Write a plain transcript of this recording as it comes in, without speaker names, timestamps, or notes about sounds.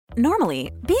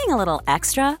Normally, being a little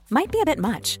extra might be a bit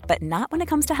much, but not when it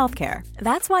comes to healthcare.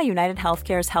 That's why United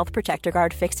Healthcare's Health Protector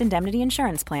Guard fixed indemnity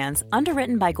insurance plans,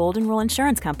 underwritten by Golden Rule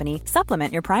Insurance Company,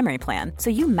 supplement your primary plan so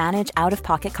you manage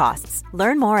out-of-pocket costs.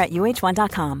 Learn more at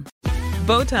uh1.com.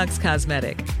 Botox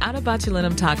Cosmetic, out of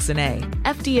botulinum toxin A,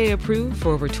 FDA approved for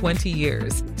over 20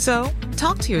 years. So,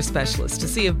 talk to your specialist to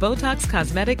see if Botox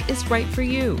Cosmetic is right for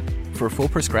you. For full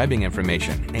prescribing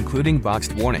information, including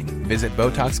boxed warning, visit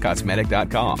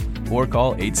BotoxCosmetic.com or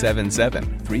call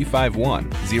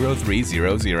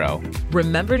 877-351-0300.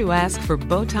 Remember to ask for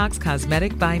Botox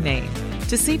Cosmetic by name.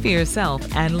 To see for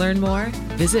yourself and learn more,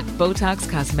 visit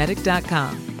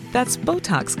BotoxCosmetic.com. That's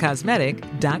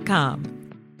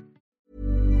BotoxCosmetic.com.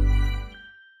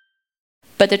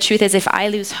 But the truth is, if I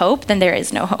lose hope, then there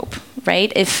is no hope,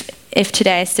 right? If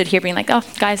today I stood here being like, oh,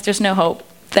 guys, there's no hope,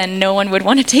 then no one would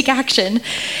want to take action.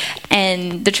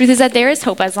 And the truth is that there is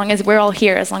hope. As long as we're all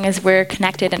here, as long as we're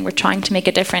connected and we're trying to make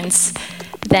a difference,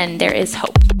 then there is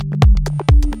hope.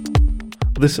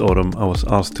 This autumn, I was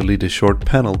asked to lead a short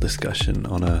panel discussion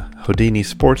on a Houdini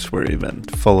sportswear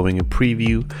event following a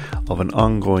preview of an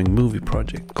ongoing movie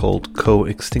project called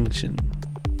Coextinction.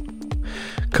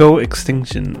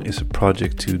 Coextinction is a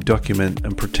project to document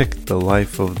and protect the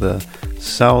life of the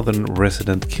southern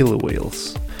resident killer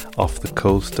whales off the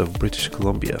coast of British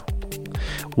Columbia.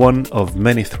 One of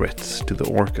many threats to the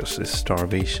orcas is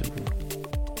starvation.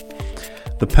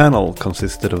 The panel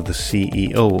consisted of the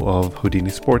CEO of Houdini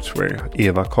Sportswear,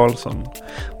 Eva Karlsson,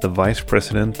 the Vice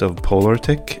President of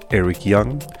Polartech, Eric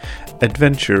Young,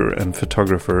 adventurer and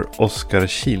photographer Oskar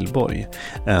Kihlborg,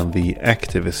 and the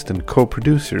activist and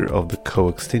co-producer of the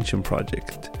Coextinction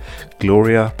project,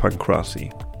 Gloria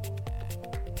Pancrazi.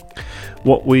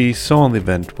 What we saw on the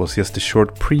event was just a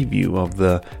short preview of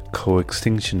the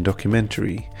Coextinction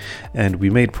documentary, and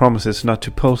we made promises not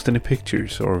to post any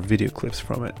pictures or video clips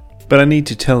from it. But I need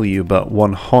to tell you about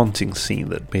one haunting scene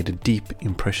that made a deep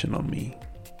impression on me.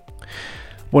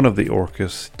 One of the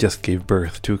orcas just gave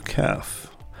birth to a calf,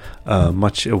 a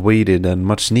much awaited and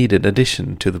much needed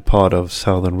addition to the pod of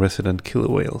southern resident killer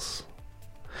whales.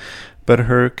 But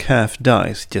her calf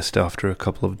dies just after a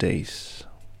couple of days.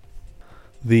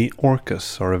 The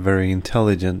orcas are a very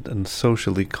intelligent and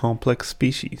socially complex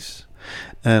species,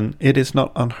 and it is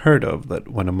not unheard of that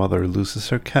when a mother loses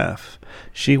her calf,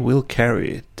 she will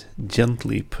carry it,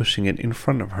 gently pushing it in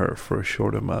front of her for a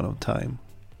short amount of time.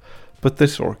 But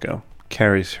this orca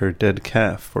carries her dead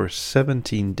calf for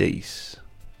 17 days.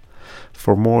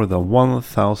 For more than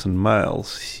 1,000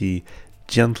 miles, she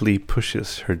gently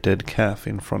pushes her dead calf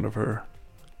in front of her.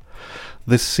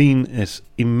 This scene is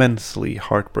immensely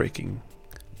heartbreaking.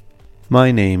 My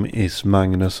name is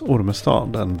Magnus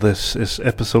Ormestad, and this is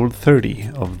episode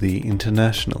 30 of the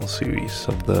international series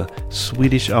of the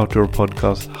Swedish outdoor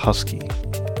podcast Husky.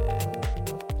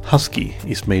 Husky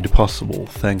is made possible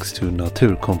thanks to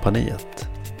Naturkompaniet.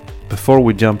 Before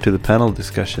we jump to the panel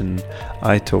discussion,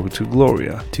 I talked to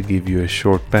Gloria to give you a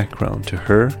short background to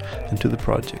her and to the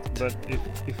project. But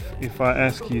if I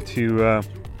ask you to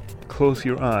close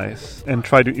your eyes and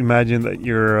try to imagine that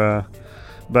you're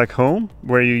back home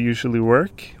where you usually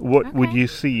work, what would you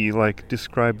see? Like,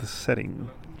 describe the setting,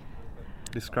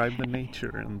 describe the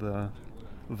nature and the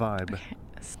vibe.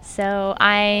 So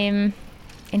I'm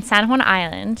in San Juan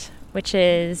Island, which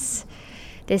is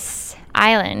this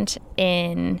island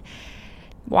in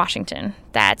Washington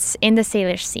that's in the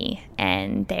Salish Sea,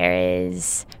 and there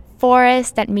is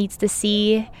forest that meets the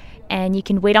sea, and you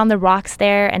can wait on the rocks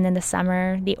there, and in the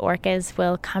summer the orcas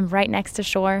will come right next to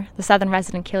shore. The southern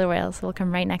resident killer whales will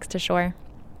come right next to shore,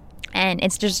 and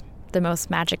it's just the most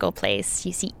magical place.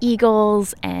 You see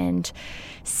eagles and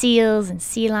seals and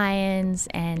sea lions,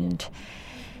 and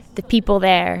the people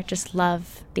there just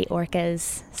love the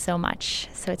orcas so much,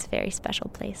 so it's a very special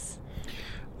place.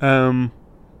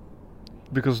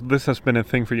 Because this has been a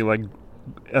thing for you, like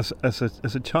as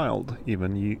a child,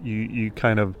 even you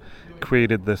kind of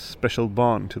created this special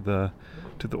bond to the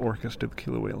orcas, to the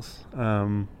killer whales.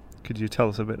 Could you tell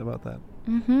us a bit about that?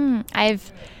 Mm-hmm.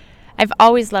 I've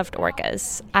always loved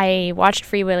orcas. I watched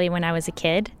Free Willy when I was a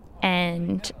kid,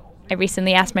 and I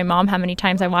recently asked my mom how many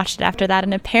times I watched it after that,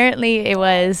 and apparently it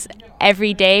was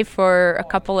every day for a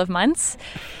couple of months.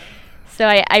 So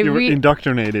you were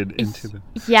indoctrinated into them.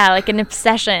 Yeah, like an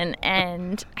obsession.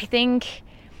 And I think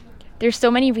there's so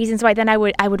many reasons why then I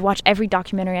would watch every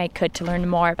documentary I could to learn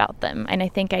more about them. And I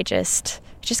think I just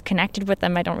connected with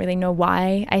them. I don't really know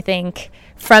why. I think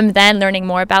from then learning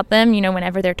more about them,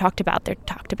 whenever they're talked about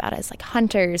as like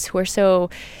hunters who are so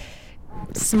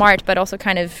smart but also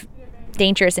kind of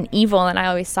dangerous and evil. And I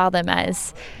always saw them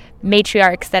as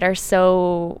matriarchs that are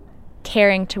so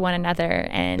caring to one another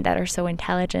and that are so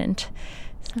intelligent.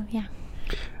 So,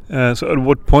 yeah. So at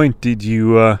what point did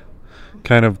you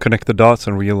kind of connect the dots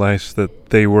and realize that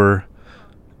they were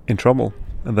in trouble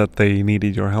and that they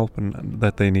needed your help and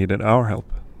that they needed our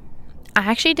help? I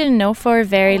actually didn't know for a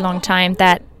very long time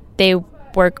that they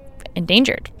were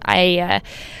endangered. I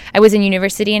was in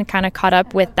university and kind of caught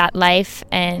up with that life,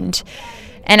 and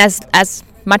as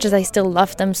much as I still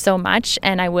loved them so much,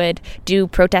 and I would do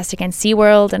protests against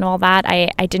SeaWorld and all that,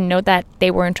 I didn't know that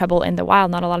they were in trouble in the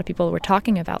wild. Not a lot of people were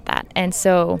talking about that. And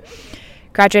so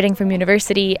graduating from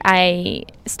university, I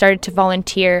started to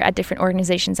volunteer at different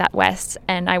organizations at West,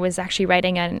 and I was actually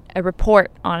writing a report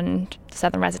on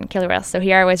southern resident killer whales. So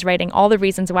here I was writing all the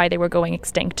reasons why they were going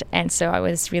extinct, and so I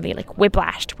was really like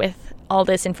whiplashed with all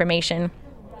this information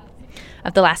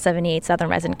of the last 78 southern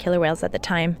resident killer whales at the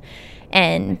time.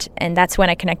 And that's when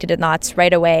I connected the dots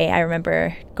right away. I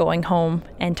remember going home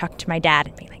and talking to my dad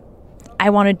and being like, I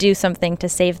want to do something to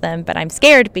save them, but I'm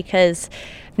scared because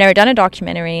I've never done a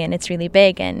documentary and it's really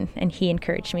big, and he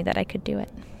encouraged me that I could do it.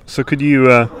 So could you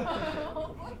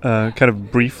kind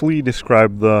of briefly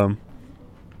describe the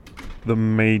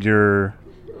major,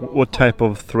 what type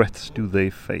of threats do they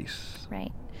face?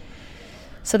 Right.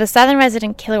 So the southern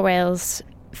resident killer whales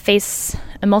face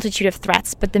a multitude of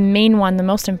threats, but the main one, the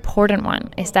most important one,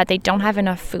 is that they don't have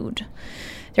enough food.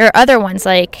 There are other ones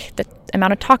like the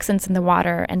amount of toxins in the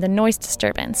water and the noise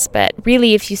disturbance, but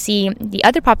really if you see the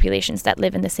other populations that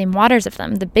live in the same waters of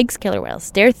them, the big killer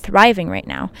whales, they're thriving right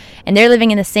now, and they're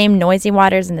living in the same noisy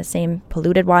waters and the same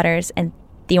polluted waters, and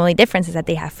the only difference is that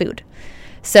they have food.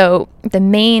 So the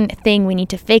main thing we need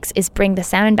to fix is bring the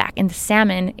salmon back, and the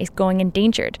salmon is going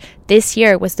endangered. This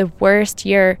year was the worst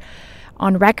year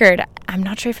on record. I'm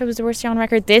not sure if it was the worst year on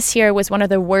record. This year was one of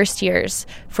the worst years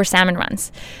for salmon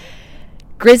runs.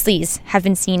 Grizzlies have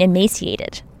been seen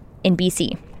emaciated in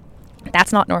BC.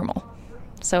 That's not normal.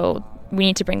 So we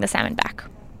need to bring the salmon back.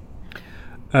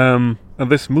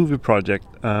 This movie project,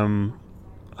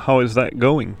 how is that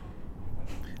going?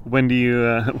 When do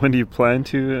you plan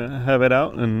to have it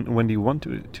out, and when do you want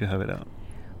to have it out?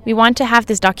 We want to have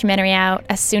this documentary out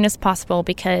as soon as possible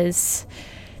because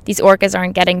these orcas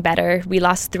aren't getting better. We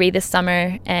lost 3 this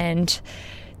summer, and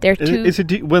they're too. Is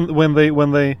it when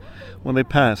they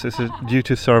pass? Is it due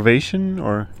to starvation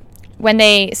or?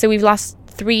 So we've lost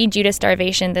 3 due to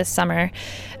starvation this summer,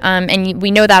 and we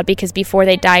know that because before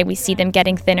they die, we see them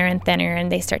getting thinner and thinner,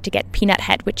 and they start to get peanut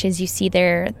head, which is you see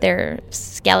their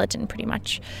skeleton pretty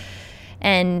much,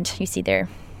 and you see their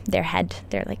head,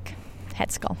 their like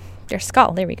head skull, their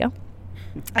skull. There we go.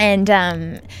 And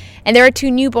there are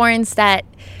 2 newborns that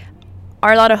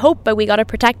are a lot of hope, but we got to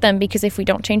protect them because if we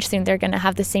don't change soon, they're going to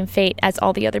have the same fate as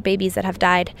all the other babies that have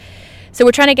died. So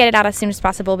we're trying to get it out as soon as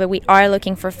possible, but we are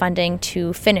looking for funding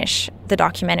to finish the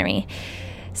documentary.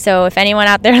 So if anyone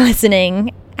out there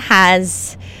listening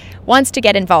wants to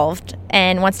get involved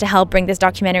and wants to help bring this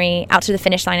documentary out to the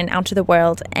finish line and out to the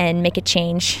world and make a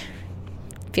change,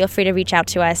 feel free to reach out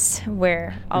to us.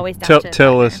 We're always down to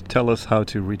tell us how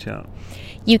to reach out.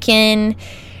 You can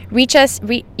reach us.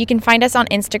 You can find us on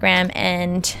Instagram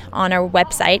and on our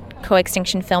website,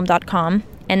 coextinctionfilm.com.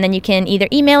 And then you can either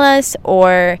email us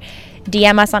or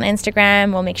DM us on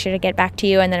Instagram. We'll make sure to get back to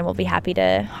you, and then we'll be happy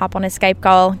to hop on a Skype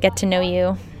call, get to know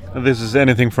you. This is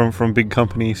anything from big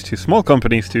companies to small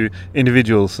companies to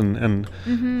individuals and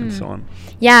so on.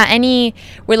 Yeah,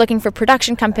 we're looking for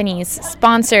production companies,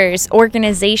 sponsors,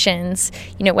 organizations,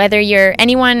 whether you're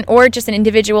anyone or just an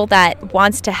individual that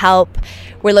wants to help.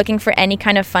 We're looking for any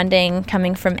kind of funding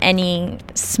coming from any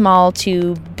small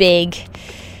to big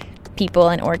people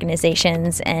and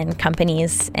organizations and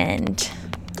companies and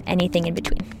anything in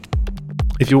between.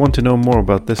 If you want to know more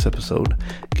about this episode,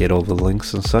 get all the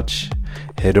links and such,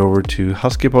 head over to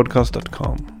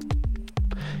huskypodcast.com.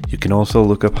 You can also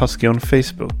look up Husky on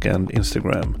Facebook and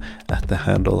Instagram at the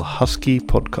handle Husky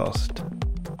Podcast.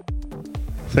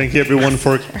 Thank you everyone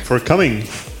for coming.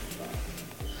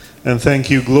 And thank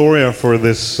you, Gloria, for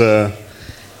this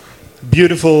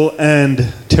beautiful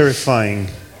and terrifying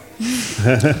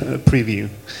preview.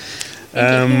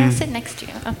 Thank you. I'll sit next to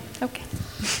you. Oh, okay.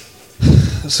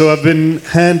 So I've been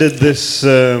handed this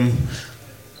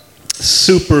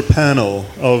super panel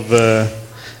of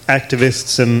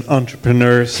activists and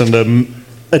entrepreneurs and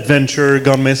adventure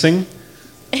gone missing.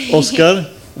 Oscar,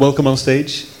 welcome on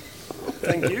stage.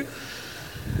 Thank you.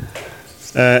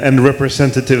 And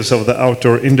representatives of the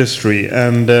outdoor industry.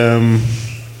 And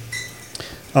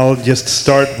I'll just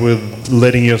start with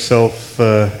letting yourself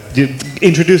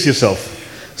introduce yourself.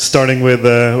 Starting with,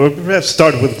 perhaps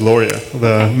start with Gloria,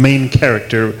 the main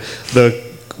character,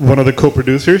 one of the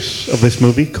co-producers of this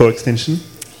movie, Coextinction.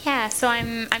 Yeah, so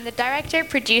I'm the director,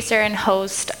 producer, and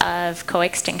host of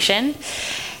Coextinction.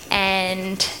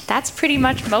 And that's pretty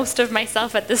much most of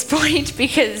myself at this point,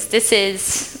 because this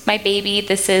is my baby.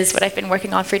 This is what I've been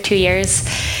working on for 2 years.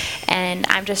 And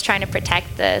I'm just trying to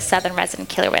protect the southern resident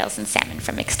killer whales and salmon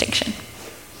from extinction.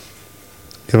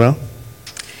 Well?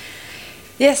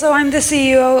 Yeah, so I'm the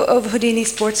CEO of Houdini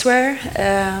Sportswear,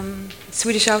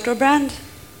 Swedish outdoor brand.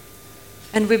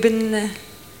 And we've been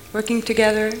working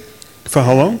together. For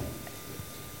how long?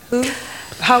 Who?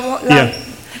 How long? Yeah.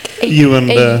 You and...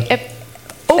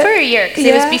 over a year, because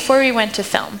it was before we went to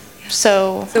film.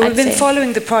 So we've been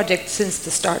following the project since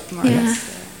the start, more or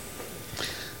less.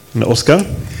 And Oscar?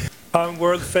 I'm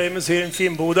world famous here in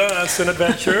Finnboda as an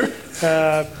adventurer.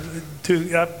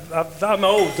 I'm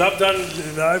old.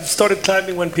 I've started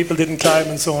climbing when people didn't climb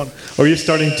and so on. Are you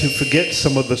starting to forget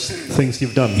some of the things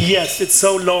you've done? Yes, it's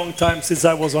so long time since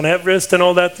I was on Everest and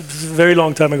all that. It's a very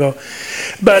long time ago.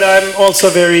 But I'm also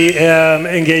very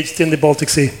engaged in the Baltic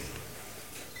Sea.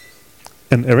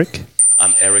 And Eric?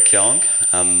 I'm Eric Young.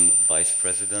 I'm Vice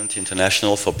President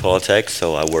International for Polartec,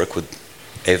 so I work with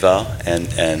Eva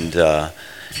and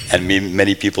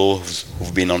many people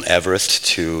who've been on Everest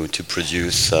to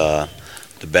produce the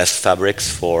best fabrics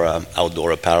for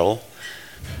outdoor apparel.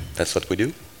 That's what we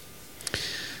do.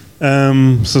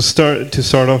 So to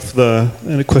start off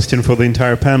the question for the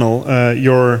entire panel,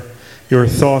 your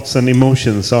thoughts and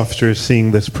emotions after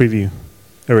seeing this preview,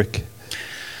 Eric.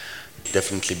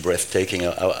 Definitely breathtaking.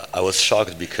 I was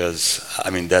shocked because I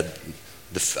mean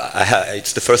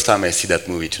it's the first time I see that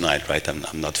movie tonight, right?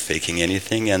 I'm not faking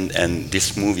anything, and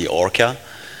this movie Orca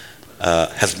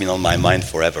has been on my mind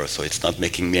forever. So it's not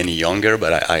making me any younger,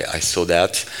 but I saw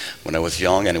that when I was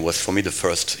young, and it was for me the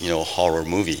first horror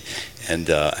movie, and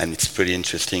it's pretty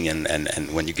interesting.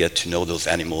 And when you get to know those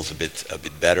animals a bit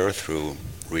better through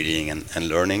reading and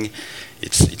learning,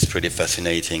 it's pretty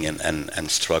fascinating and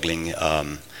struggling.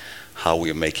 How we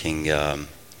are making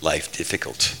life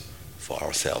difficult for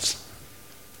ourselves.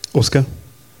 Oscar?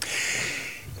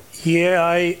 Yeah,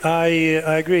 I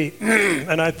agree.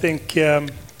 And I think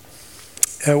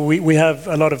we have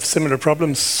a lot of similar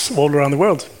problems all around the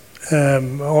world,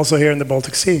 also here in the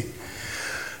Baltic Sea.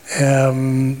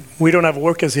 We don't have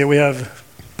orcas here. We have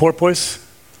porpoise,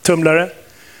 tumlare,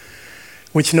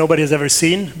 which nobody has ever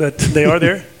seen, but they are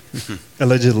there.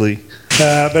 Allegedly.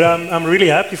 But I'm really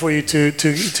happy for you to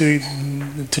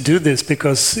do this,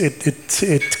 because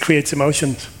it creates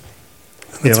emotions.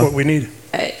 That's what we need.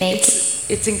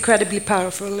 It's incredibly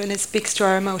powerful, and it speaks to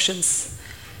our emotions.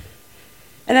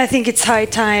 And I think it's high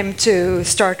time to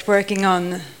start working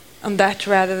on that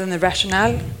rather than the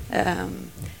rationale.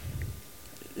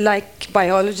 Like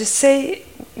biologists say,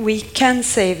 we can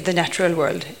save the natural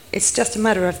world. It's just a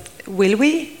matter of, will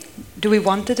we? Do we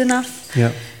want it enough?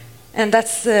 Yeah. And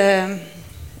that's, there's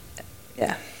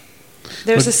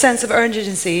a sense of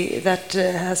urgency that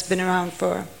has been around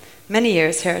for many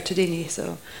years here at Houdini,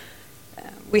 so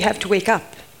we have to wake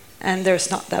up, and there's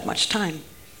not that much time.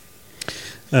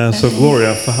 So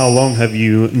Gloria, for how long have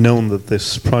you known that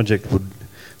this project would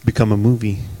become a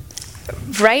movie?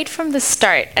 Right from the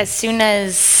start, as soon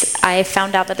as I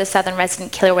found out that the southern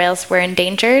resident killer whales were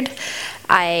endangered,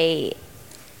 I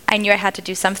knew I had to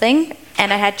do something,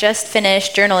 and I had just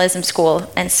finished journalism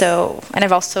school, and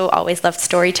I've also always loved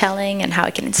storytelling and how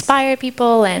it can inspire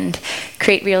people and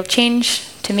create real change,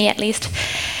 to me at least.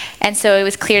 And so it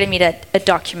was clear to me that a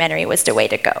documentary was the way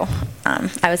to go.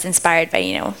 I was inspired by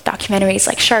documentaries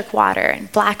like Shark Water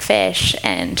and Blackfish,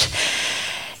 and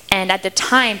at the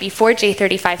time, before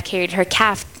J35 carried her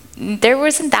calf, there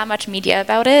wasn't that much media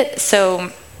about it.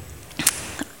 So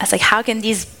I was like, how can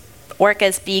these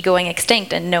orcas be going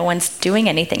extinct and no one's doing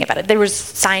anything about it? There was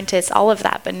scientists, all of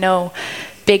that, but no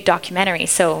big documentary.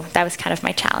 So that was kind of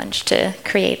my challenge, to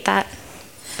create that.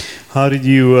 How did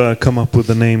you come up with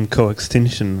the name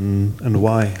Coextinction, and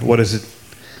why? What does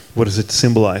it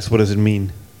symbolize? What does it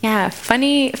mean? Yeah,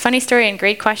 funny story and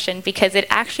great question, because it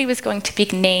actually was going to be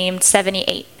named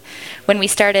 78. When we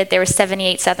started, there were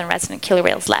 78 southern resident killer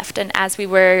whales left, and as we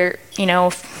were,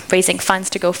 raising funds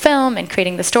to go film and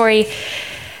creating the story,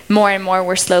 more and more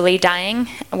were slowly dying.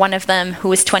 One of them, who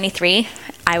was 23,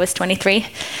 I was 23,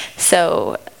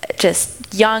 so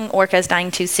just young orcas dying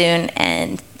too soon,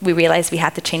 and we realized we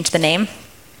had to change the name.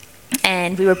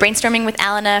 And we were brainstorming with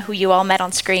Alana, who you all met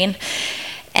on screen,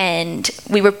 and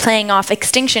we were playing off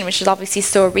extinction, which is obviously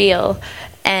so real,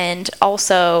 and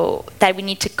also that we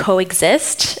need to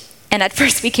coexist. And at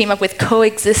first we came up with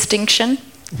Coextinction,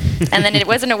 and then it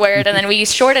wasn't a word, and then we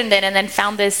shortened it, and then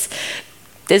found this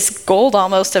gold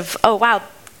almost of, oh wow,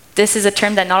 this is a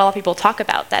term that not a lot of people talk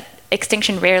about, that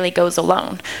extinction rarely goes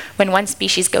alone. When one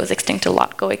species goes extinct, a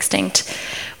lot go extinct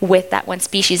with that one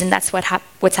species, and that's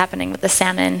what's happening with the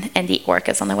salmon and the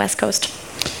orcas on the west coast.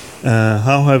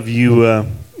 How have you,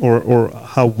 or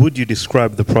how would you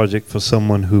describe the project for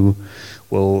someone who,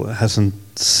 hasn't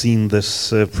seen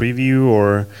this preview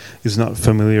or is not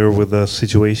familiar with the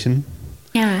situation?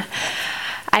 Yeah.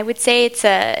 I would say it's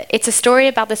a story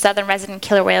about the southern resident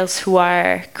killer whales who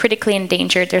are critically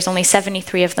endangered. There's only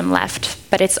 73 of them left,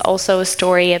 but it's also a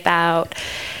story about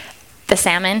the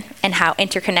salmon and how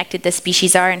interconnected the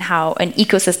species are and how an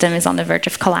ecosystem is on the verge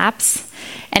of collapse.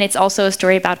 And it's also a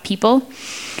story about people.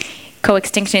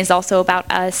 Coextinction is also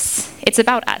about us. It's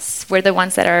about us. We're the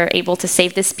ones that are able to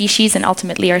save this species and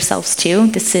ultimately ourselves too.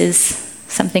 This is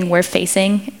something we're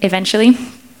facing eventually,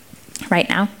 right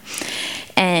now.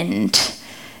 And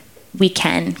we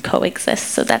can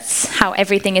coexist. So that's how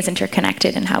everything is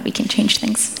interconnected and how we can change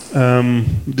things.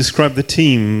 Describe the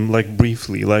team, like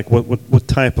briefly. Like what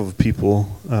type of people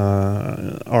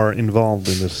are involved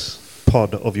in this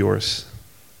pod of yours?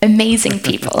 Amazing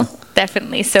people,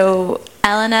 definitely. So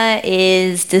Elena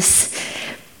is this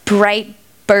bright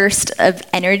burst of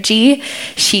energy.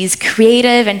 She's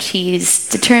creative and she's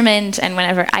determined, and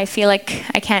whenever I feel like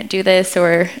I can't do this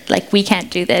or like we can't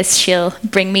do this, she'll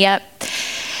bring me up.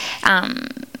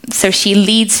 So she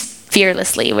leads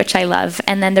fearlessly, which I love.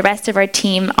 And then the rest of our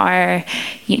team are,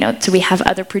 so we have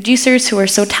other producers who are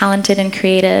so talented and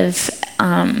creative,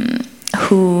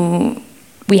 who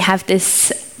we have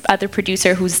this other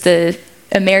producer who's the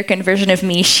American version of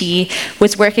me. She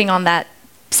was working on that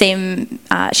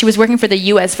she was working for the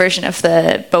US version of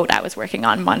the boat I was working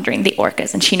on, monitoring the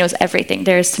orcas, and she knows everything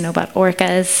there is to know about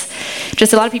orcas.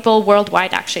 Just a lot of people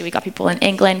worldwide, actually. We got people in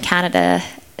England, Canada,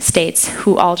 States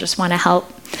who all just want to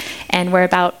help, and we're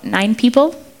about 9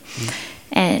 people.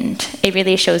 And it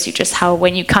really shows you just how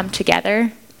when you come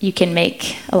together you can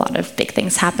make a lot of big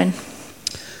things happen.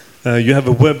 You have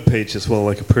a web page as well,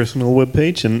 like a personal web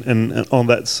page, and on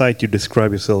that site you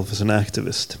describe yourself as an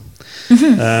activist.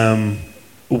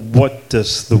 What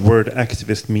does the word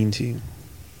activist mean to you?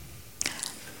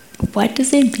 What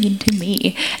does it mean to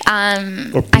me?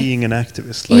 Or being an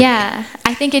activist? Yeah,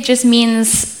 I think it just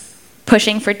means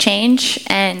pushing for change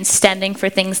and standing for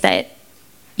things that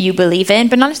you believe in,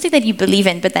 but not necessarily that you believe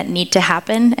in, but that need to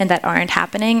happen and that aren't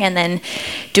happening, and then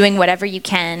doing whatever you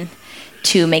can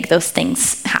to make those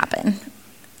things happen.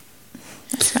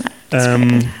 That's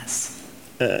what it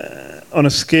is. On a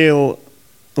scale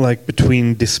like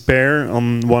between despair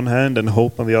on one hand and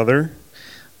hope on the other,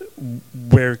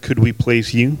 where could we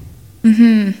place you?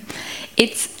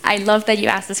 I love that you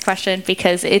asked this question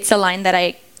because it's a line that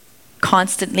I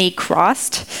constantly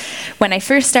crossed. When I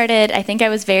first started, I think I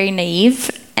was very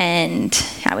naive, and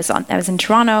I was in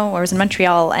Toronto or I was in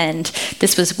Montreal, and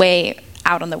this was way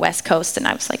out on the west coast, and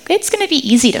I was like, it's going to be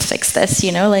easy to fix this,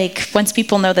 like once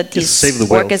people know that these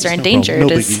orcas are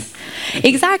endangered.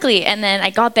 Exactly. And then I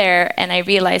got there and I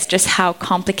realized just how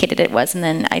complicated it was, and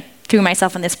then I threw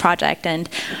myself in this project, and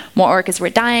more orcas were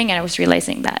dying, and I was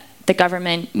realizing that the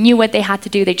government knew what they had to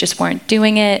do, they just weren't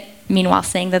doing it, meanwhile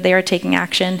saying that they were taking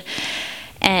action.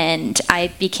 And I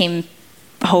became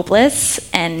hopeless,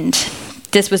 and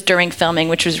this was during filming,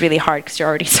 which was really hard because you're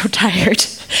already so tired.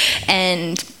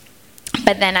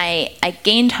 But then I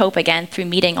gained hope again through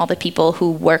meeting all the people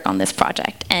who work on this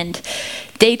project. And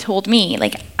they told me,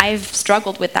 I've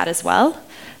struggled with that as well.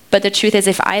 But the truth is,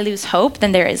 if I lose hope,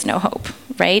 then there is no hope,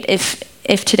 right?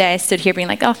 If today I stood here being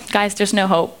like, oh, guys, there's no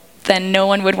hope, then no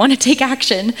one would want to take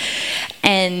action.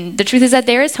 And the truth is that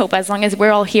there is hope. As long as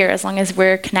we're all here, as long as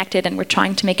we're connected and we're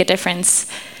trying to make a difference,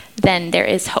 then there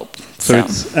is hope. So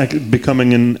it's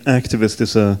becoming an activist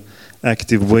is a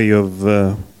active way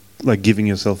of giving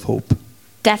yourself hope.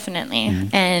 Definitely.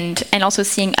 And also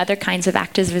seeing other kinds of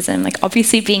activism,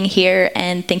 obviously being here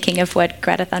and thinking of what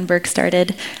Greta Thunberg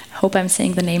started. I hope I'm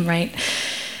saying the name right.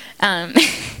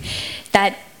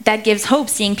 That gives hope,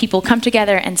 seeing people come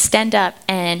together and stand up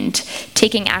and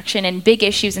taking action in big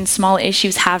issues and small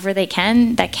issues however they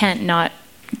can. That can't not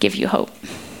give you hope.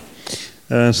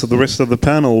 So the rest of the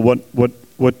panel,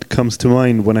 what comes to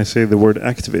mind when I say the word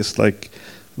activist, like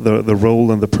the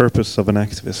role and the purpose of an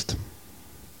activist?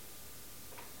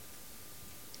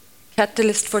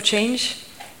 Catalyst for change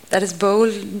that is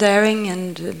bold, daring,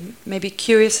 and maybe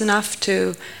curious enough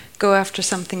to go after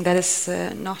something that is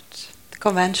not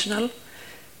conventional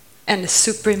and is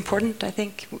super important, I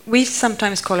think. We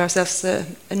sometimes call ourselves a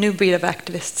new breed of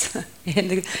activists in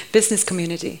the business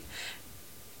community.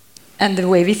 And the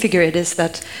way we figure it is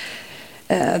that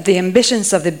the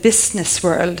ambitions of the business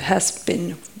world has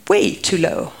been way too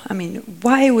low. I mean,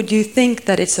 why would you think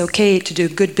that it's okay to do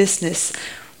good business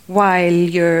while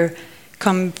you're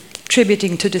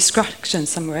contributing to destruction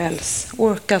somewhere else,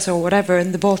 orcas or whatever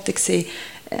in the Baltic Sea.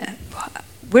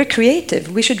 We're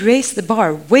creative. We should raise the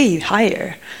bar way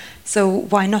higher. So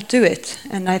why not do it?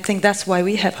 And I think that's why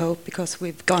we have hope, because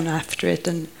we've gone after it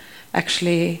and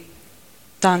actually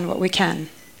done what we can.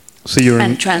 So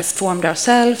you're transformed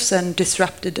ourselves and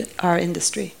disrupted our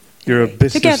industry. You're a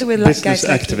business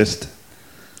activist.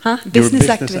 Huh? Business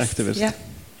activist. Yeah.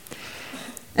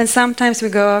 And sometimes we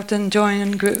go out and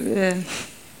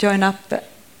join up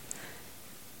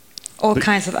all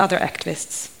kinds of other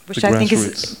activists, which I think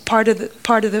is part of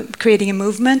the creating a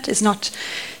movement is not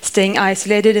staying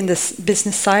isolated in this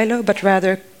business silo, but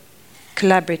rather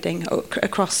collaborating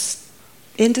across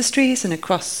industries and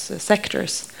across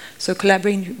sectors. So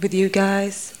collaborating with you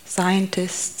guys,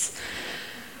 scientists,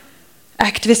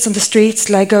 activists on the streets,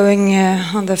 like going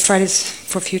on the Fridays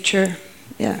for Future.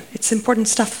 Yeah, it's important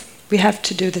stuff. We have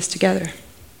to do this together.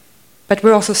 But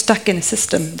we're also stuck in a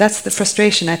system. That's the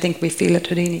frustration I think we feel at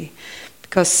Houdini.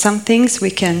 Because some things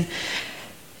we can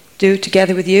do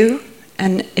together with you,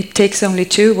 and it takes only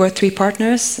 2 or 3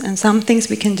 partners. And some things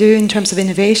we can do in terms of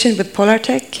innovation with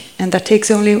Polartech, and that takes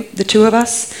only the 2 of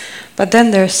us. But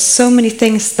then there are so many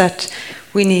things that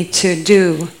we need to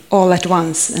do all at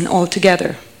once and all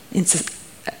together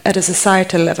at a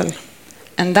societal level.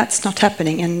 And that's not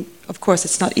happening. And of course,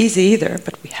 it's not easy either,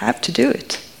 but we have to do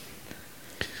it.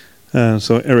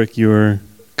 So, Eric, you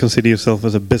consider yourself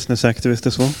as a business activist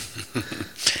as well?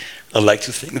 I'd like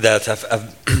to think that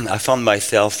I found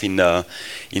myself in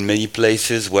many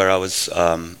places where I was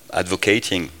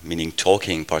advocating, meaning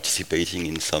talking, participating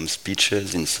in some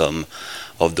speeches, in some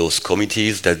of those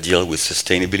committees that deal with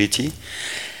sustainability.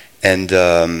 And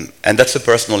that's a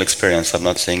personal experience. I'm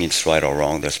not saying it's right or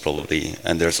wrong.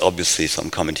 There's obviously some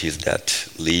committees that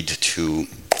lead to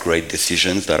great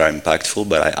decisions that are impactful,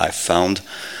 but I found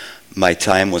my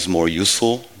time was more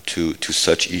useful to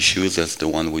such issues as the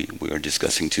one we are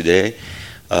discussing today,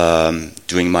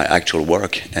 doing my actual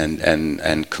work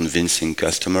and convincing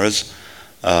customers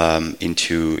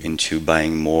into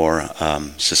buying more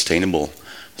sustainable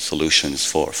solutions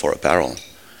for apparel.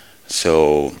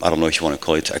 So I don't know if you want to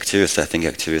call it activist. I think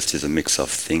activist is a mix of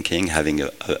thinking, having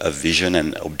a vision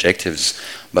and objectives,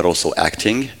 but also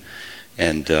acting.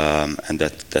 And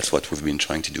that's what we've been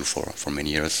trying to do for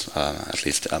many years. At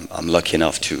least I'm lucky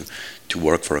enough to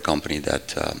work for a company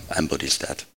that embodies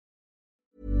that.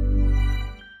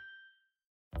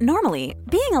 Normally,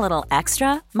 being a little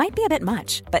extra might be a bit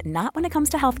much, but not when it comes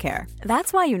to healthcare.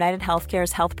 That's why United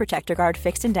Healthcare's Health Protector Guard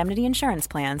fixed indemnity insurance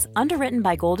plans, underwritten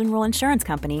by Golden Rule Insurance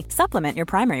Company, supplement your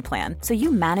primary plan so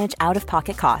you manage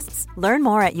out-of-pocket costs. Learn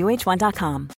more at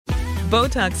uh1.com.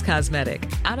 Botox Cosmetic,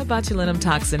 out of botulinum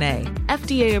toxin A,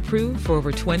 FDA approved for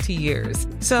over 20 years.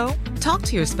 So, talk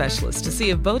to your specialist to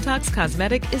see if Botox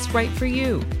Cosmetic is right for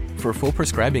you. For full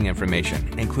prescribing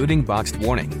information, including boxed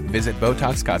warning, visit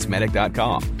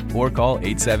BotoxCosmetic.com or call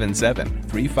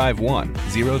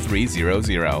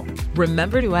 877-351-0300.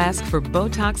 Remember to ask for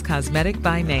Botox Cosmetic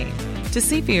by name. To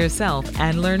see for yourself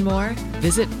and learn more,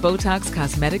 visit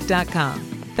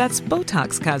BotoxCosmetic.com. That's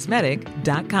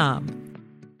BotoxCosmetic.com.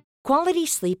 Quality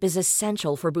sleep is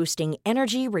essential for boosting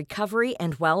energy, recovery,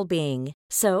 and well-being.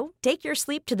 So, take your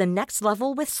sleep to the next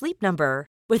level with Sleep Number.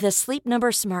 With a Sleep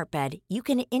Number smart bed, you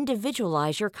can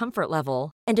individualize your comfort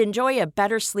level and enjoy a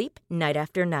better sleep night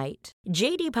after night.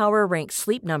 J.D. Power ranks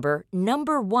Sleep Number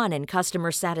 #1 in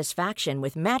customer satisfaction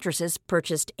with mattresses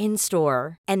purchased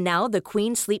in-store. And now the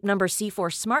Queen Sleep Number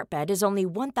C4 smart bed is only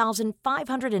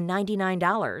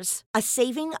 $1,599, a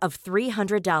saving of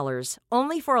 $300,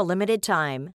 only for a limited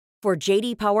time. For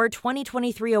J.D. Power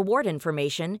 2023 award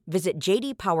information, visit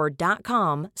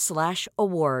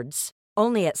jdpower.com/awards.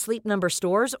 Only at Sleep Number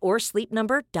stores or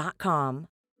sleepnumber.com.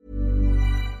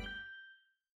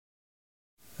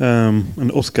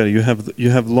 And Oscar, you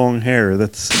have long hair.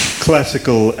 That's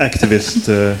classical activist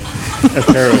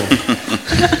apparel.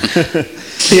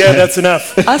 Yeah, that's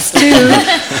enough. Us too.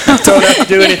 Don't have to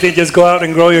do anything. Just go out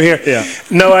and grow your hair. Yeah.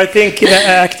 No, I think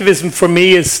activism for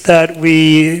me is that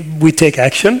we take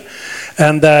action,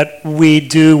 and that we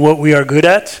do what we are good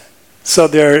at. So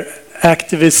there.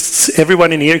 Activists,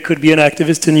 everyone in here could be an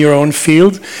activist in your own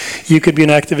field. You could be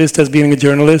an activist as being a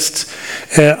journalist.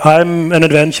 I'm an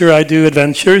adventurer, I do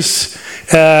adventures.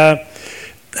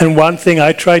 And one thing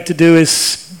I try to do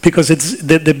is, because it's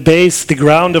the base, the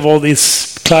ground of all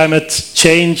this climate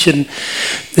change, and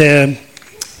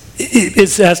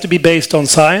it has to be based on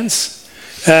science.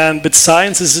 But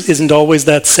science isn't always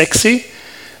that sexy.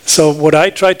 So what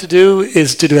I try to do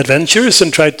is to do adventures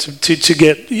and try to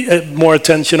get more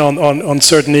attention on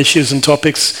certain issues and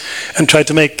topics and try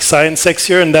to make science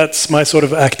sexier, and that's my sort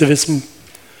of activism.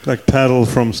 Like paddle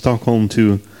from Stockholm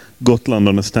to Gotland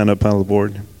on a stand-up paddle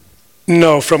board?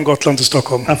 No, from Gotland to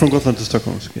Stockholm. From Gotland to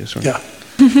Stockholm, okay, sorry. Yeah.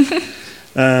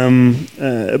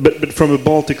 But from a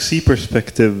Baltic Sea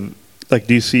perspective, like,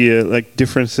 do you see like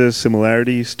differences,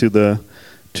 similarities to the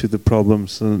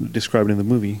problems described in the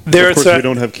movie? Of course, we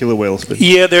don't have killer whales, but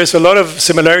yeah, there's a lot of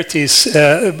similarities,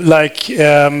 like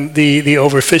the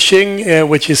overfishing,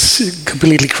 which is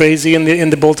completely crazy in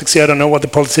the Baltic Sea. I don't know what the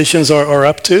politicians are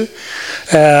up to.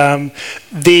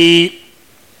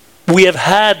 We have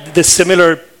had the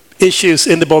similar issues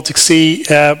in the Baltic Sea.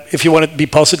 If you want to be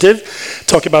positive,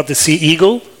 talk about the sea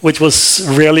eagle, which was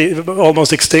really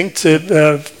almost extinct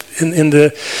in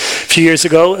the few years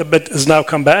ago, but has now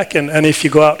come back. And if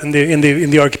you go out in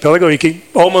the archipelago, you can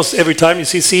almost every time you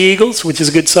see sea eagles, which is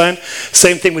a good sign.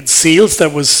 Same thing with seals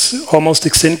that was almost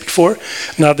extinct before.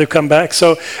 Now they've come back.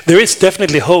 So there is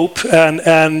definitely hope,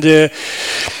 and the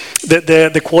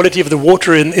quality of the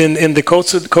water in the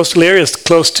coastal areas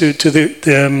close to the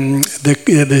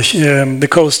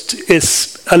coast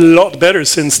is a lot better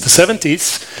since the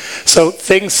 70s. So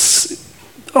things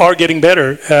are getting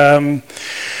better.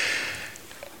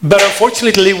 But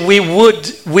unfortunately, we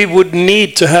would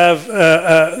need to have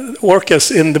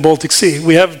orcas in the Baltic Sea.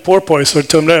 We have porpoise or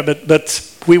tumblr, but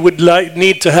we would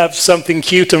need to have something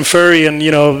cute and furry and,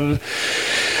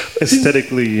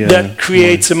 aesthetically that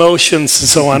creates emotions and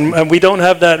so on. And we don't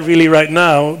have that really right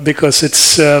now because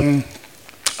it's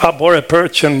abora,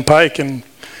 perch, and pike, and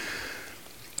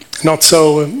not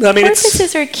so. I mean,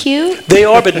 porpoises are cute. They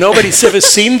are, but nobody's ever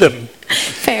seen them.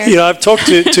 Fair. I've talked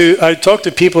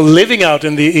to people living out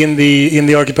in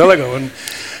the archipelago, and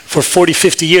for 40,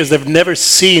 50 years they've never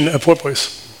seen a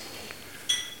porpoise.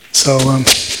 So.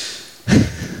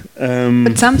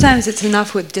 But sometimes it's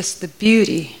enough with just the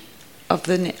beauty of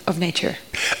nature.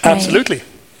 Absolutely.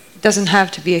 It doesn't have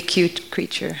to be a cute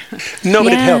creature. No,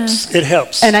 but it helps. It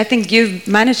helps. And I think you've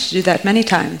managed to do that many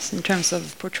times in terms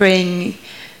of portraying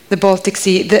the Baltic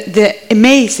Sea, the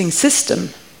amazing system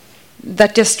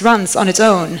that just runs on its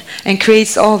own and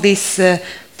creates all these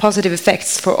positive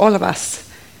effects for all of us.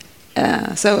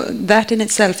 So that in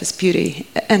itself is beauty,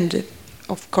 and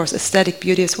of course aesthetic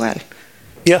beauty as well.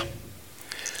 Yeah.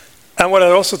 And what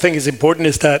I also think is important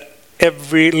is that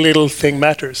every little thing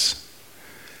matters.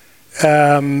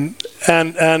 And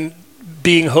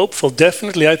being hopeful,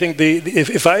 definitely. I think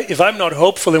if I'm not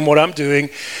hopeful in what I'm doing,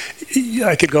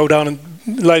 I could go down and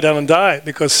lie down and die,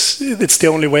 because it's the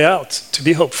only way out, to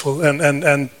be hopeful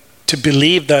and to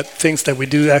believe that things that we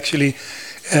do actually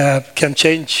can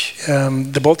change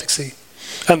the Baltic Sea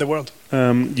and the world.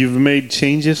 You've made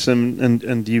changes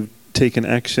and you've taken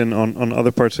action on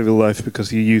other parts of your life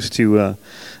because you used to,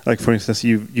 like for instance,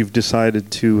 you've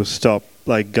decided to stop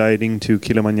like guiding to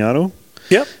Kilimanjaro.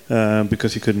 Yep.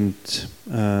 Because you couldn't,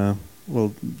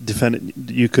 defend it.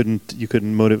 You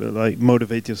couldn't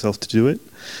motivate yourself to do it.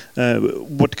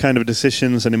 What kind of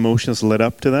decisions and emotions led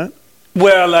up to that?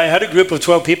 Well, I had a group of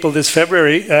 12 people this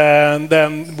February, and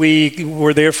then we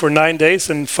were there for 9 days,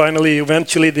 and finally,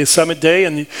 eventually, the summit day,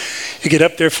 and you get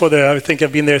up there for I think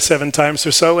I've been there 7 times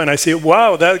or so, and I say,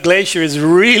 wow, that glacier is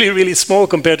really, really small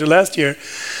compared to last year.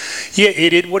 Yeah,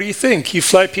 idiot, what do you think? You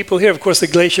fly people here, of course, the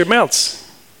glacier melts.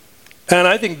 And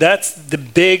I think that's the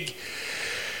big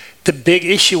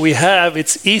issue we have.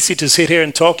 It's easy to sit here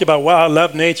and talk about, wow, I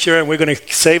love nature, and we're going to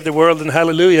save the world, and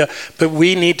hallelujah, but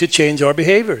we need to change our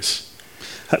behaviors.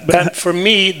 And for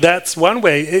me, that's one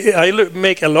way. I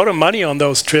make a lot of money on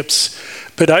those trips,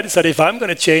 but I decided if I'm going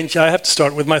to change, I have to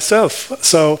start with myself.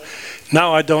 So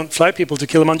now I don't fly people to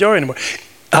Kilimanjaro anymore.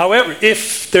 However,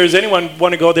 if there's anyone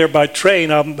want to go there by train,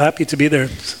 I'm happy to be there.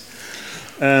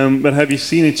 But have you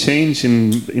seen a change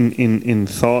in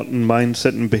thought and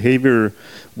mindset and behavior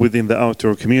within the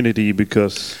outdoor community?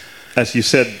 Because, as you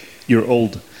said, you're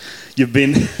old. You've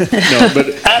been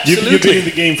you've been in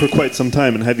the game for quite some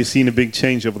time, and have you seen a big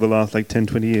change over the last 10,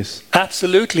 20 years?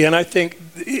 Absolutely, and I think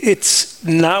it's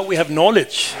now we have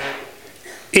knowledge.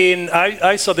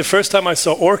 I saw the first time I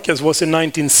saw orcas was in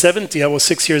 1970. I was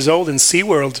 6 years old in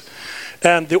SeaWorld,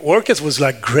 and the orcas was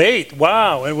like great,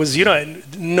 wow! It was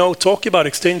no talk about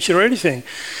extinction or anything.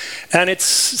 And it's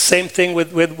same thing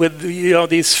with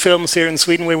these films here in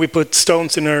Sweden where we put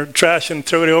stones in our trash and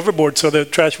throw it overboard so the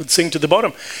trash would sink to the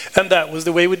bottom. And that was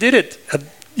the way we did it,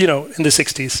 in the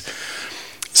 60s.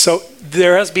 So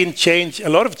there has been a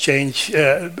lot of change,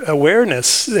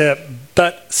 awareness,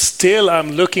 but still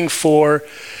I'm looking for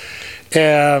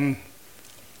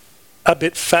a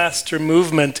bit faster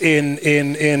movement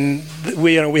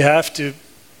we have to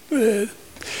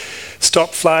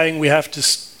stop flying. We have to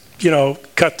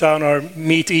cut down our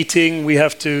meat eating. We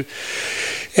have to.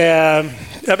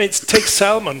 Take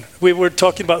salmon. We were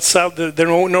talking about the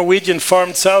Norwegian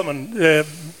farmed salmon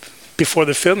before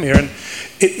the film here, and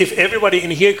if everybody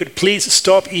in here could please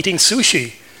stop eating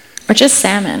sushi, or just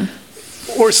salmon.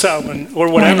 Or salmon, or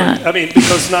whatever.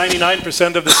 Because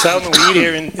 99% of the salmon we eat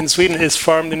here in Sweden is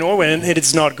farmed in Norway, and it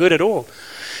is not good at all.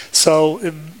 So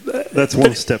that's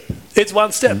one step. It's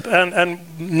one step, and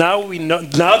now we know.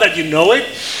 Now that you know it,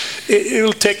 it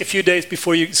will take a few days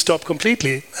before you stop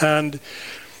completely. And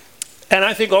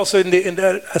I think also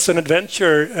as an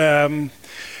adventure.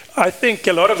 I think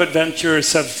a lot of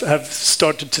adventurers have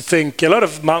started to think. A lot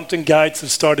of mountain guides have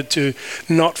started to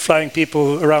not flying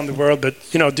people around the world, but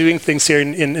doing things here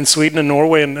in Sweden and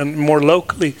Norway and more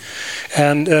locally.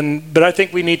 But I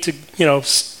think we need to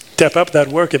step up that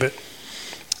work a bit.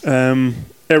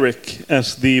 Eric,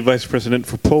 as the vice president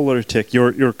for Polar Tech,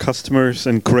 your customers,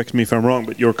 and correct me if I'm wrong,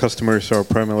 but your customers are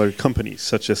primarily companies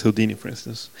such as Houdini, for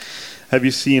instance. Have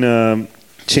you seen a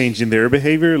change in their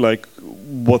behavior, like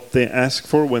what they ask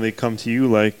for when they come to you,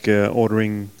 like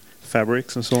ordering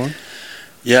fabrics and so on?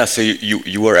 Yeah, so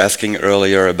you were asking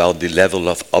earlier about the level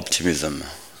of optimism.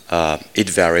 It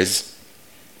varies.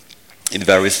 It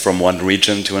varies from one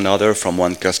region to another, from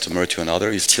one customer to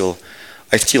another. I still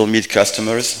meet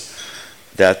customers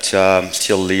that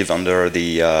still live under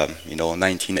the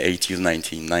 1980s,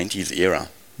 1990s era.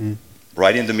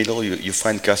 Right in the middle, you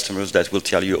find customers that will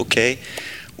tell you, okay,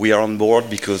 we are on board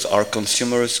because our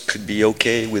consumers could be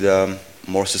okay with a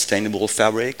more sustainable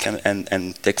fabric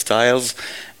and textiles,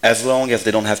 as long as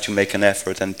they don't have to make an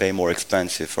effort and pay more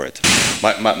expensive for it.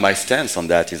 My stance on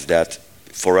that is that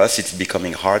for us it's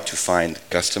becoming hard to find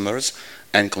customers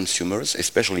and consumers,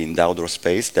 especially in the outdoor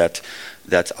space, that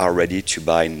are ready to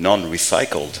buy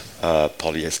non-recycled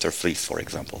polyester fleece, for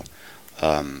example.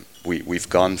 We've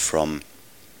gone from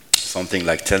something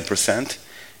like 10%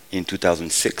 in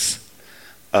 2006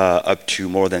 up to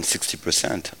more than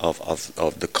 60%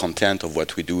 of the content of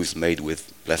what we do is made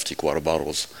with plastic water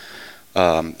bottles.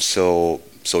 So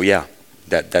yeah,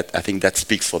 that I think that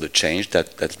speaks for the change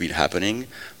that's been happening,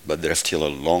 but there's still a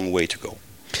long way to go.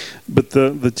 But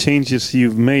the changes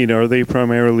you've made, are they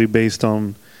primarily based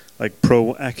on like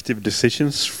proactive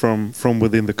decisions from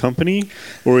within the company,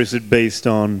 or is it based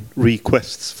on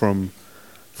requests from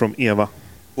Eva?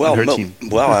 Well,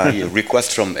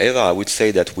 request from Eva, I would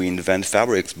say that we invent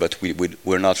fabrics, but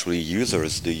we're not really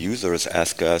users. The users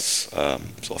ask us,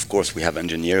 so of course we have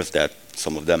engineers that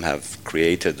some of them have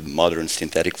created modern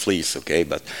synthetic fleece, okay,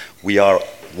 but we are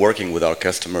working with our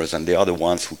customers and they are the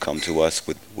ones who come to us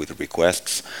with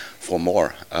requests for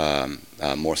more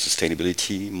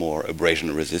sustainability, more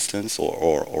abrasion resistance,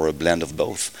 or a blend of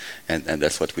both. And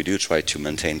that's what we do, try to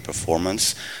maintain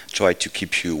performance, try to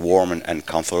keep you warm and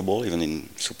comfortable, even in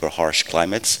super harsh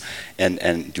climates,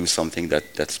 and do something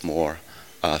that's more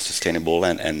sustainable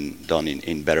and done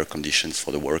in better conditions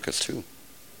for the workers too.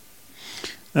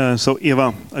 So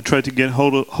Eva, I tried to get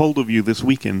hold of you this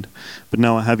weekend, but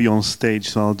now I have you on stage,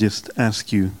 so I'll just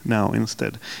ask you now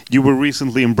instead. You were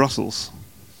recently in Brussels.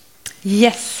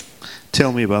 Yes.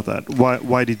 Tell me about that.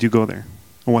 Why did you go there?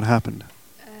 And what happened?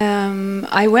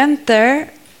 I went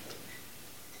there.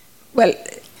 Well,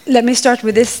 let me start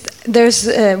with this.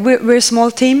 We're a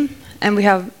small team, and we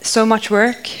have so much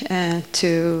work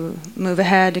to move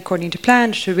ahead according to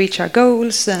plan, to reach our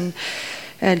goals, and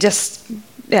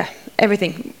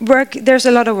everything. There's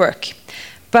a lot of work.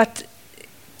 But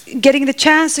getting the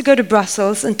chance to go to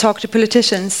Brussels and talk to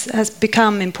politicians has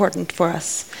become important for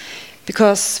us,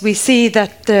 because we see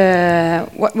that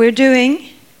what we're doing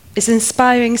is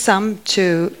inspiring some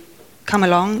to come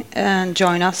along and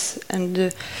join us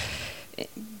and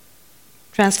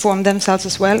transform themselves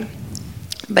as well.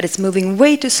 But it's moving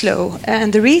way too slow.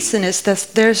 And the reason is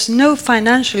that there's no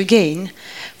financial gain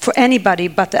for anybody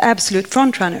but the absolute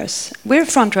frontrunners. We're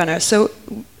frontrunners, so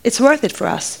it's worth it for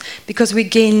us, because we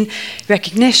gain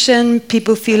recognition,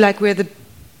 people feel like we're the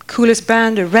coolest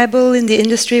brand, a rebel in the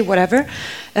industry, whatever.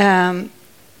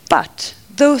 But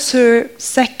those who are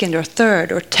second or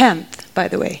third or 10th, by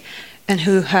the way, and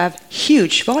who have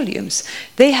huge volumes,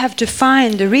 they have to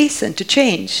find a reason to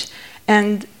change.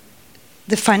 And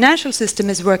the financial system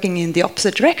is working in the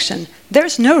opposite direction.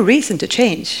 There's no reason to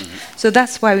change. So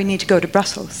that's why we need to go to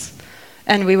Brussels.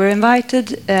 And we were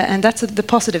invited, and that's the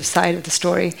positive side of the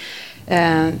story.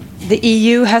 The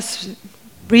EU has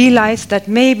realized that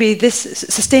maybe this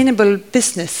sustainable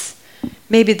business,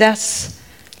 maybe that's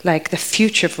like the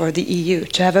future for the EU,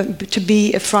 to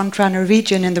be a front-runner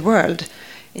region in the world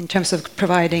in terms of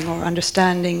providing or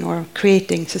understanding or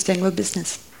creating sustainable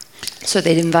business. So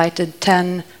they invited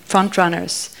 10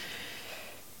 frontrunners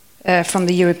from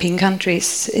the European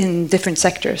countries in different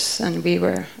sectors, and we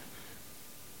were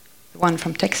the one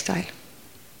from textile.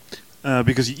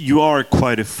 Because you are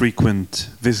quite a frequent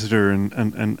visitor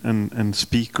and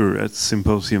speaker at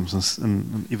symposiums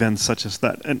and events such as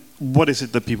that. And what is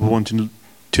it that people want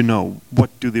to know?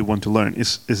 What do they want to learn?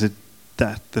 Is it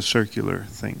that the circular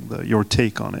thing, your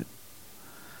take on it?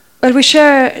 Well, we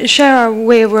share our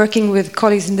way of working with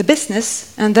colleagues in the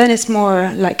business, and then it's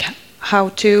more like how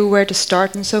to, where to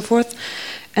start, and so forth,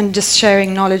 and just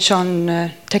sharing knowledge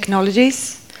on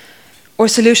technologies or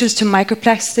solutions to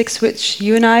microplastics, which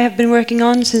you and I have been working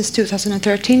on since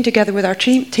 2013 together with our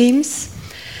teams.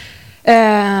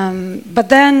 But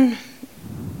then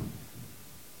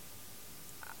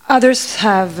others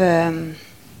have,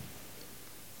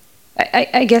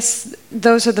 I guess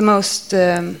those are the most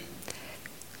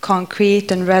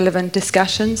concrete and relevant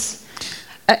discussions.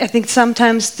 I think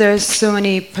sometimes there's so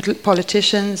many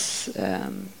politicians,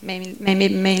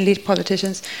 mainly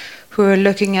politicians, who are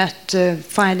looking at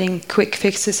finding quick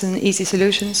fixes and easy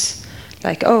solutions.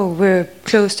 Like, oh, we're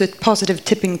close to a positive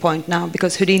tipping point now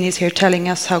because Houdini is here telling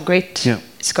us how great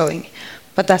it's going.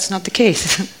 But that's not the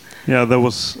case. Yeah, that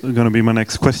was going to be my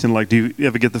next question. Like, do you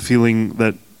ever get the feeling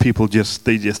that people just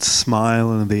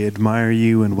smile and they admire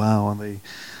you and wow, and they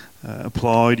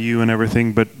applaud you and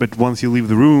everything, but once you leave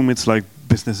the room, it's like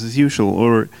business as usual?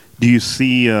 Or do you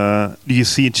see a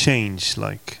change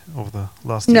like over the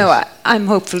last years? No, I'm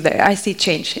hopeful there. I see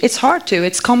change. It's hard to.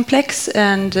 It's complex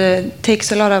and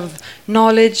takes a lot of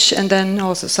knowledge and then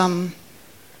also some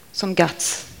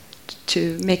guts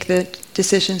to make the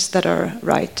decisions that are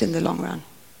right in the long run.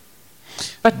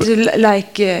 But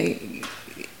like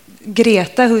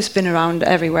Greta, who's been around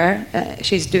everywhere,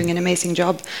 she's doing an amazing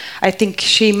job. I think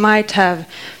she might have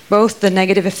both the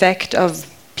negative effect of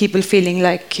people feeling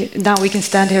like now we can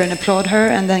stand here and applaud her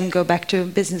and then go back to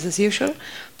business as usual.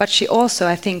 But she also,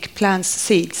 I think, plants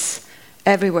seeds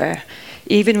everywhere,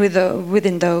 even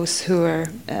within those who are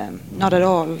not at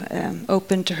all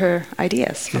open to her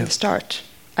ideas from the start.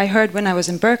 I heard when I was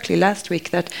in Berkeley last week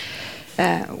that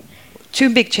two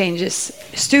big changes.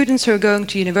 Students who are going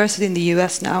to university in the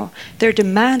US now, they're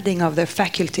demanding of their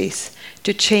faculties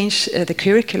to change the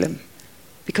curriculum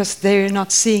because they're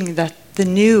not seeing that the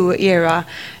new era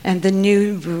and the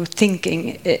new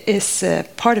thinking is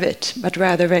part of it, but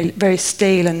rather very, very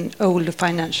stale and old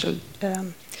financial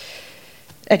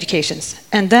educations.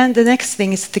 And then the next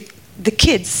thing is the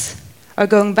kids are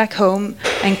going back home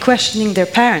and questioning their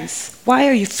parents. Why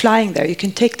are you flying there? You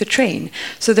can take the train.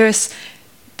 So there's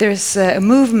a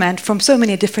movement from so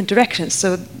many different directions.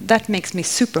 So that makes me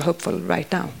super hopeful right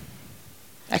now,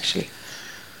 actually.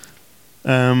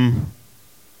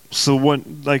 So what,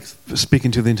 like,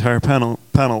 speaking to the entire panel,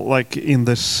 like in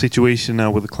this situation now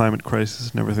with the climate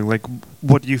crisis and everything, like,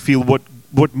 what do you feel,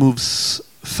 what moves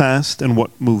fast and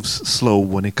what moves slow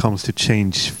when it comes to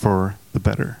change for the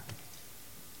better?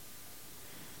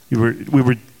 We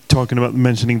were talking about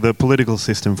mentioning the political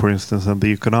system, for instance, and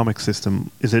the economic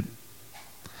system. Is it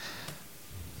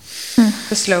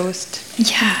the slowest?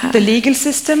 Yeah. The legal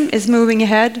system is moving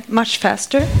ahead much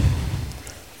faster,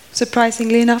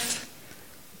 surprisingly enough.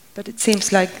 But it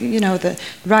seems like, the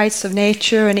rights of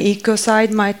nature and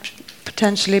ecocide might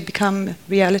potentially become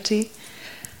reality.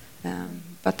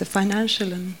 But the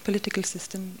financial and political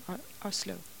system are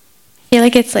slow. I feel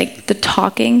like it's like the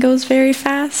talking goes very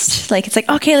fast. Like it's like,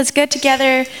 okay, let's get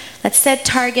together, let's set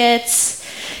targets.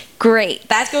 Great,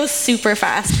 that goes super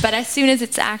fast. But as soon as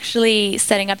it's actually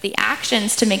setting up the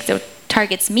actions to make the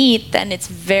targets meet, then it's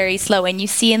very slow. And you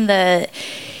see in the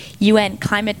UN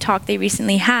climate talk they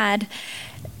recently had,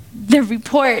 the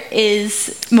report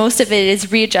is, most of it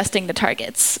is readjusting the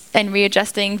targets and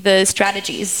readjusting the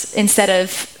strategies instead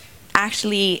of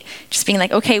actually just being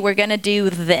like, okay, we're going to do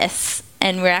this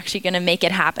and we're actually going to make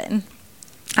it happen.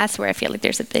 That's where I feel like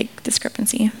there's a big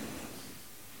discrepancy.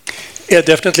 Yeah,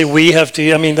 definitely. We have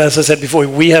to, as I said before,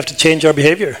 we have to change our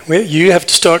behavior. You have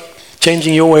to start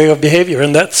changing your way of behavior,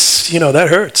 and that's, that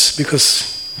hurts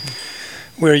because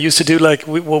we're used to do like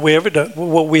what we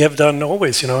have done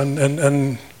always,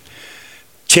 and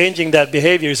changing that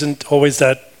behavior isn't always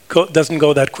doesn't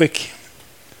go that quick.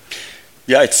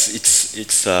 Yeah,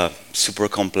 it's a super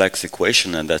complex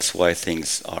equation, and that's why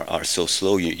things are so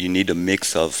slow. You need a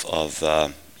mix of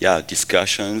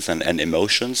discussions and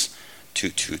emotions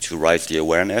to raise the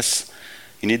awareness.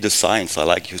 You need the science. I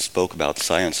like you spoke about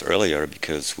science earlier,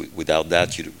 because without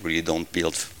that you really don't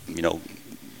build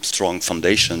strong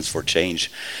foundations for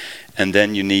change. And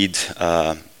then you need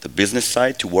the business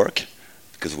side to work,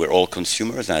 because we're all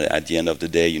consumers, and at the end of the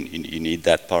day, you need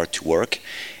that part to work.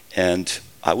 And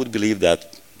I would believe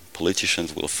that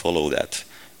politicians will follow that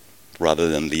rather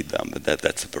than lead them, but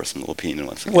that's a personal opinion.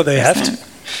 Once again. Well, they have to.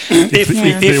 If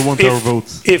they want our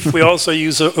votes. If we also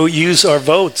use our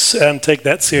votes and take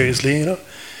that seriously, you know.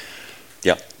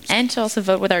 Yeah. And to also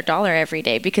vote with our dollar every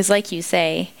day, because like you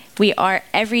say,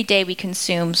 every day we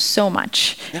consume so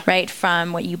much, right?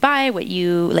 From what you buy, what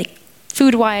you like,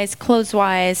 food-wise,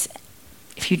 clothes-wise,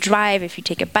 if you drive, if you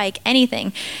take a bike,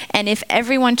 anything. And if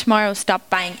everyone tomorrow stopped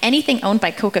buying anything owned by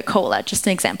Coca-Cola, just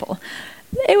an example,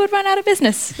 it would run out of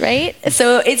business, right?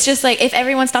 So it's just like if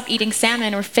everyone stopped eating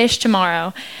salmon or fish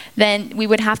tomorrow, then we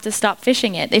would have to stop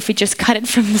fishing it. If we just cut it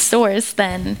from the source,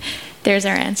 then there's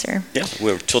our answer. Yeah,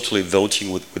 we're totally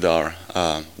voting with our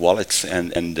wallets,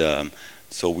 and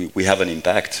so we have an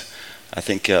impact. I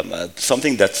think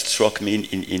something that struck me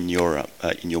in your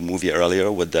movie earlier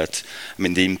was that, I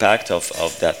mean, the impact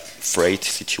of that freight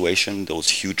situation, those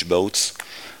huge boats,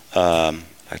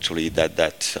 actually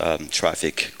that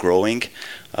traffic growing.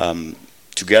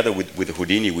 Together with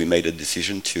Houdini, we made a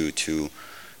decision to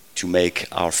make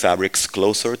our fabrics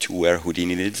closer to where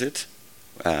Houdini needs it,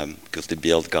 because they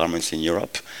build garments in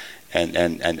Europe.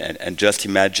 And just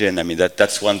imagine, I mean,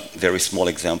 that's one very small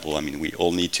example. I mean, we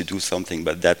all need to do something,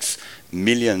 but that's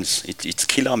millions, it's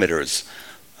kilometers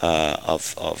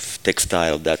of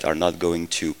textile that are not going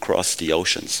to cross the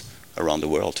oceans around the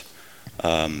world.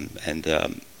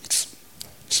 It's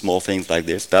small things like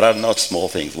this that are not small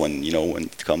things when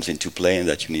it comes into play and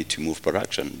that you need to move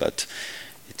production, but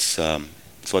it's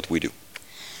what we do.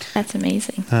 That's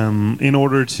amazing. In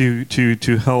order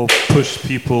to help push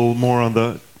people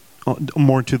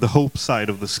more to the hope side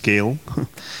of the scale,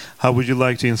 how would you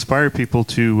like to inspire people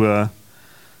to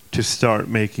start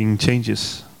making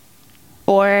changes?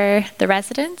 Or the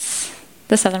residents,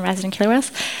 the Southern resident killer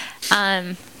whales.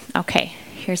 Okay,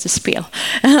 here's a spiel.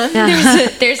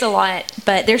 There's a lot,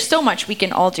 but there's so much we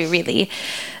can all do, really.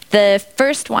 The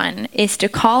first one is to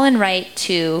call and write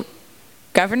to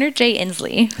Governor Jay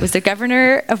Inslee, who's the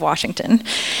governor of Washington,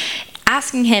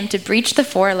 asking him to breach the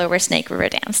 4 lower Snake River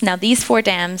dams. Now, these 4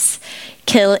 dams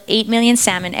kill 8 million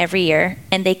salmon every year,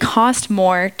 and they cost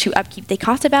more to upkeep. They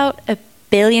cost about $1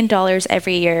 billion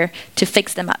every year to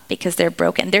fix them up because they're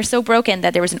broken. They're so broken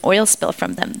that there was an oil spill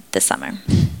from them this summer.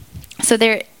 So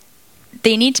they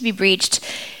need to be breached.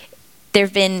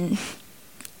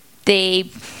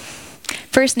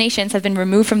 First Nations have been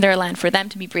removed from their land for them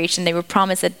to be breached, and they were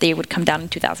promised that they would come down in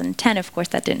 2010. Of course,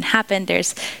 that didn't happen.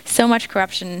 There's so much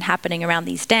corruption happening around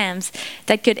these dams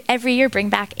that could every year bring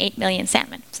back 8 million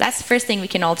salmon. So that's the first thing we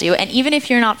can all do. And even if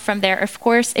you're not from there, of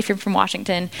course, if you're from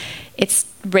Washington, it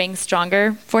rings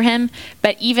stronger for him.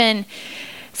 But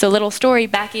so little story,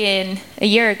 back in a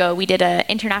year ago, we did an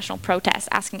international protest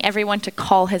asking everyone to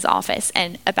call his office,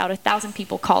 and about 1,000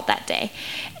 people called that day.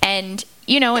 And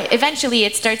eventually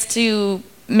it starts to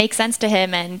make sense to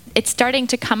him, and it's starting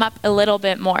to come up a little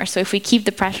bit more. So if we keep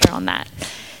the pressure on that,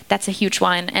 that's a huge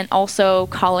one. And also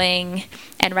calling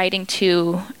and writing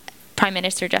to Prime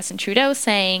Minister Justin Trudeau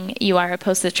saying you are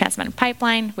opposed to the Trans Mountain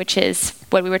Pipeline, which is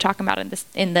what we were talking about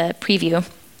in the preview,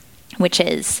 which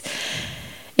is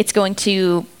it's going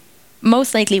to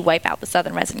most likely wipe out the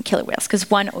southern resident killer whales, because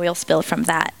one oil spill from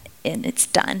that and it's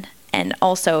done. And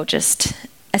also just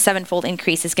a 7-fold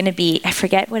increase is going to be, I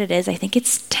forget what it is, I think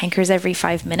it's tankers every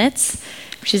 5 minutes,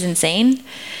 which is insane.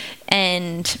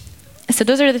 And so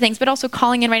those are the things, but also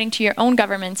calling and writing to your own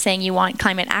government saying you want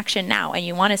climate action now and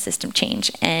you want a system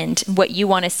change and what you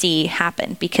want to see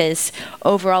happen, because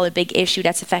overall a big issue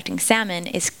that's affecting salmon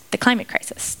is the climate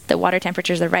crisis. The water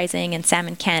temperatures are rising and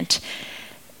salmon can't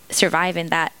survive in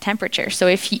that temperature. So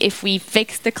if we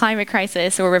fix the climate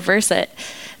crisis or reverse it,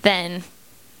 then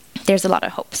there's a lot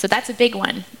of hope. So that's a big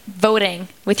one. Voting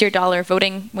with your dollar,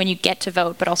 voting when you get to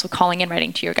vote, but also calling and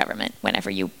writing to your government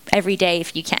every day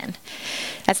if you can.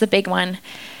 That's the big one.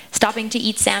 Stopping to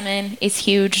eat salmon is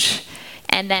huge.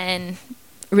 And then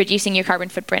reducing your carbon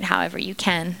footprint however you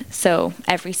can. So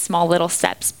every small little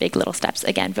steps, big little steps,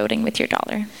 again, voting with your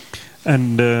dollar.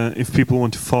 And if people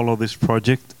want to follow this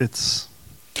project, it's...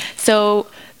 So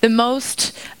the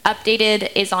most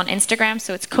updated is on Instagram,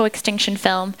 so it's Coextinction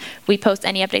Film. We post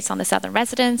any updates on the southern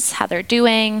residents, how they're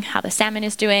doing, how the salmon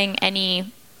is doing,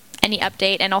 any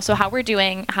update, and also how we're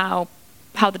doing, how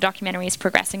the documentary is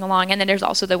progressing along. And then there's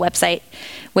also the website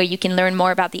where you can learn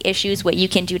more about the issues, what you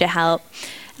can do to help,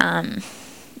 learn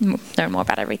more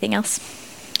about everything else.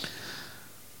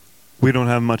 We don't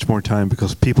have much more time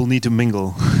because people need to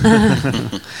mingle.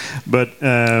 But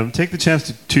take the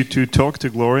chance to talk to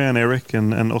Gloria and Eric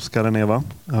and Oscar and Eva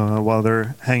while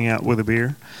they're hanging out with a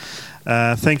beer.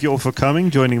 Thank you all for coming,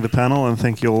 joining the panel, and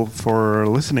thank you all for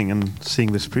listening and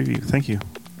seeing this preview. Thank you.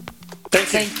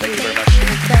 Thank you very much.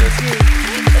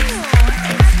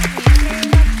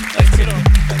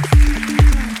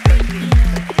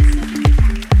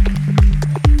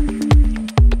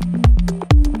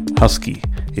 Husky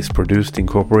is produced in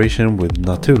cooperation with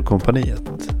Naturkompaniet.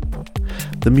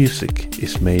 The music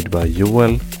is made by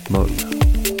Joel Mull.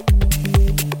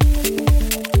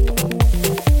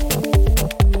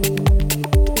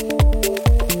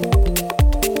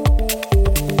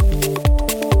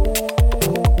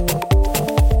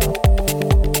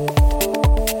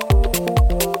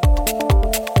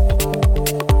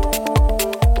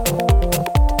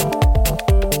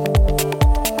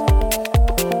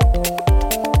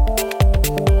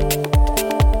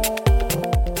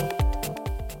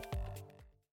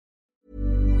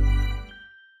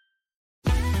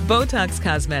 Botox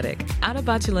Cosmetic, out of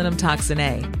botulinum toxin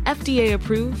A, FDA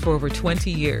approved for over 20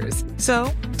 years.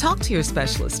 So, talk to your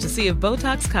specialist to see if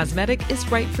Botox Cosmetic is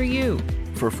right for you.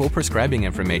 For full prescribing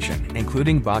information,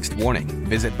 including boxed warning,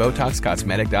 visit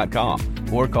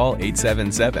BotoxCosmetic.com or call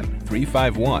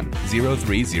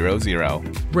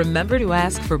 877-351-0300. Remember to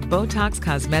ask for Botox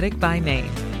Cosmetic by name.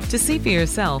 To see for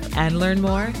yourself and learn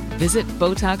more, visit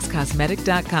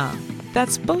BotoxCosmetic.com.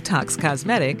 That's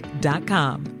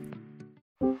BotoxCosmetic.com.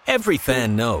 Every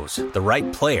fan knows the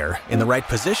right player in the right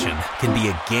position can be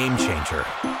a game changer.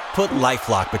 Put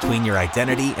LifeLock between your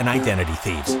identity and identity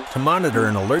thieves to monitor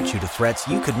and alert you to threats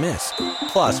you could miss.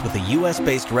 Plus, with a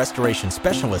U.S.-based restoration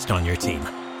specialist on your team,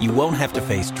 you won't have to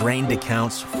face drained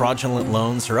accounts, fraudulent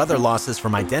loans, or other losses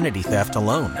from identity theft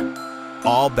alone.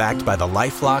 All backed by the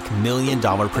LifeLock $1 Million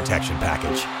Protection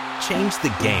Package. Change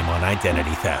the game on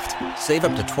identity theft. Save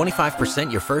up to 25%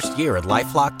 your first year at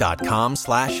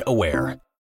LifeLock.com/aware.